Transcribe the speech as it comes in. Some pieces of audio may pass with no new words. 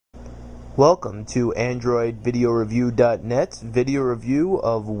Welcome to AndroidVideoReview.net's video review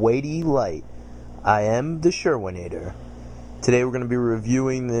of Weighty Lite. I am the Sherwinator. Today we're going to be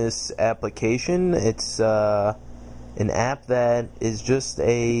reviewing this application. It's an app that is just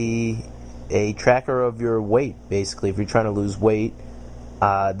a tracker of your weight, basically. If you're trying to lose weight,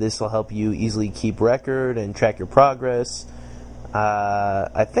 this will help you easily keep record and track your progress.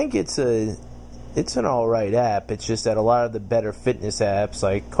 I think it's an alright app. It's just that a lot of the better fitness apps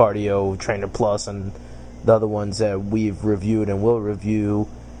like CardioTrainer Pro and the other ones that we've reviewed and will review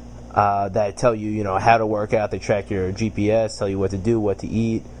that tell you, how to work out, they track your GPS, tell you what to do, what to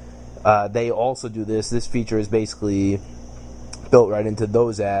eat. They also do this. This feature is basically built right into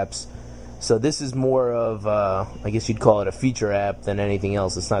those apps. So this is more of, I guess you'd call it a feature app than anything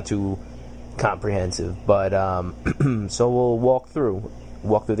else. It's not too comprehensive. But so we'll walk through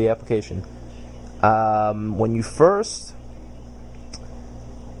the application. When you first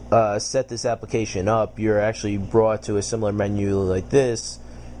set this application up, you're actually brought to a similar menu like this,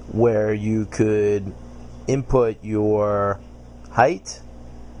 where you could input your height,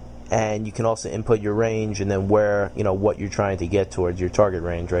 and you can also input your range, and then where, what you're trying to get towards your target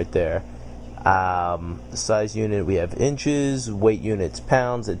range right there. The size unit, we have inches, weight units,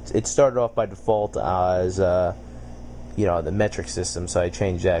 pounds. It started off by default as the metric system, so I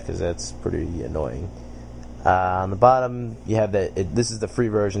changed that because that's pretty annoying. On the bottom, you have this is the free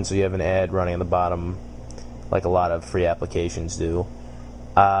version, so you have an ad running on the bottom, like a lot of free applications do.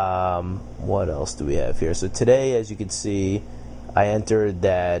 What else do we have here? So today, as you can see, I entered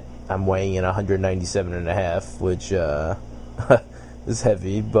that I'm weighing in 197.5, which is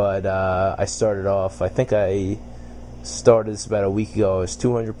heavy, but I started off, I think I started this about a week ago. I was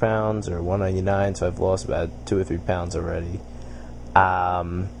 200 pounds or 199, so I've lost about 2 or 3 pounds already.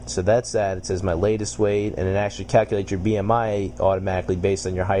 So that's that. It says my latest weight, and it actually calculates your BMI automatically based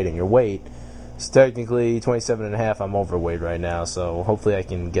on your height and your weight. So technically 27.5, I'm overweight right now, so hopefully I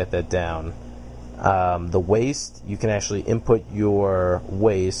can get that down. The waist, you can actually input your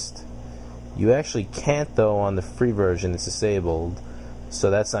waist. You actually can't, though, on the free version. It's disabled,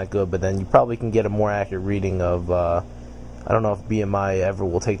 so that's not good. But then you probably can get a more accurate reading of, I don't know if BMI ever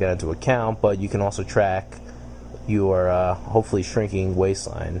will take that into account, but you can also track your hopefully shrinking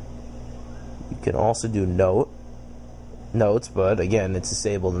waistline. You can also do notes, but again, it's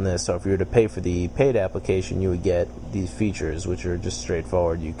disabled in this. So if you were to pay for the paid application, you would get these features, which are just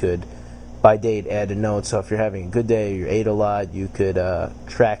straightforward. You could, by date, add a note. So if you're having a good day, or you ate a lot, you could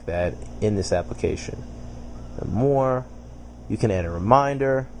track that in this application. And more, you can add a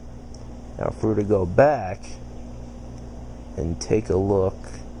reminder. Now, if we were to go back and take a look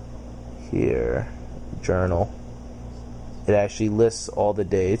here, journal, it actually lists all the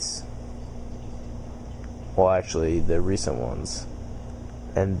dates. Well, actually, the recent ones.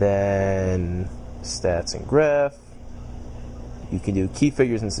 And then stats and graph. You can do key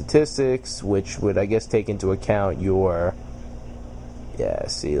figures and statistics, which would, I guess, take into account your,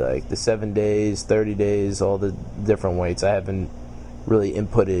 like the 7 days, 30 days, all the different weights. I haven't really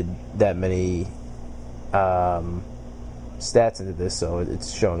inputted that many stats into this, so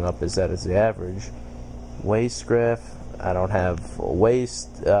it's showing up as that as the average. Waist graph, I don't have a waist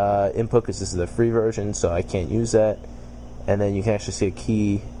input because this is the free version, so I can't use that. And then you can actually see a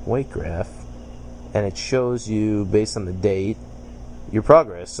key weight graph, and it shows you, based on the date, your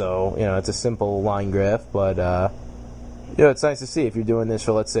progress. So, it's a simple line graph, but, it's nice to see if you're doing this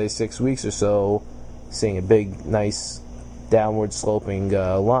for, let's say, 6 weeks or so. Seeing a big, nice, downward sloping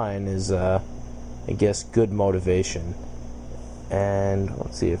line is, I guess, good motivation. And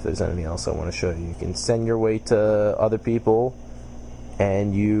let's see if there's anything else I want to show you. You can send your weight to other people,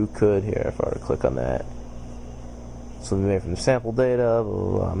 and you could, here, if I were to click on that, so we made from the sample data.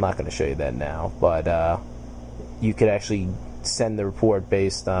 Well, I'm not going to show you that now, but you could actually send the report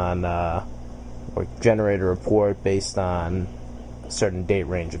based on, or generate a report based on a certain date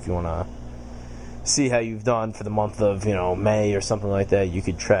range. If you want to see how you've done for the month of, May or something like that, you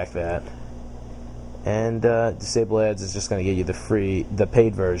could track that. And disable ads is just going to get you the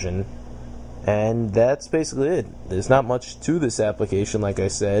paid version. And that's basically it. There's not much to this application, like I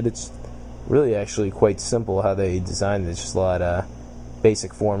said. It's really actually quite simple how they designed it. It's just a lot of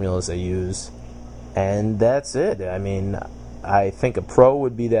basic formulas they use. And that's it. I mean, I think a pro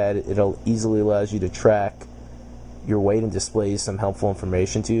would be that it'll easily allows you to track your weight and display some helpful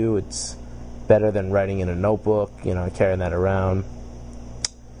information to you. It's better than writing in a notebook, carrying that around.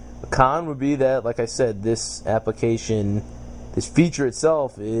 A con would be that, like I said, this application, this feature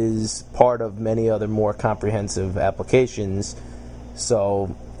itself is part of many other more comprehensive applications.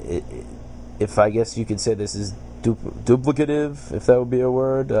 So if I guess you could say this is duplicative, if that would be a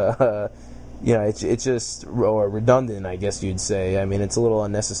word. You know, it's just, or redundant, I guess you'd say. I mean, it's a little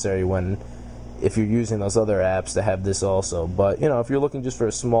unnecessary if you're using those other apps to have this also. But, you know, if you're looking just for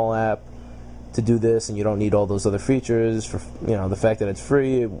a small app to do this and you don't need all those other features, for, you know, the fact that it's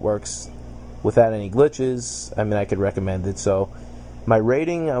free, it works without any glitches, I mean, I could recommend it. So my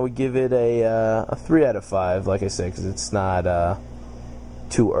rating, I would give it a 3 out of 5, like I said, because it's not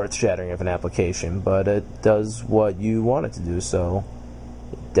too earth-shattering of an application, but it does what you want it to do, so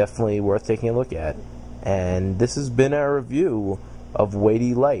definitely worth taking a look at. And this has been our review of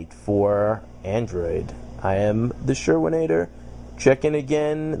Weighty Lite for Android. I am the Sherwinator. Check in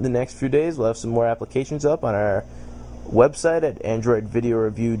again the next few days. We'll have some more applications up on our website at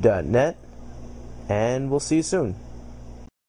androidvideoreview.net, and we'll see you soon.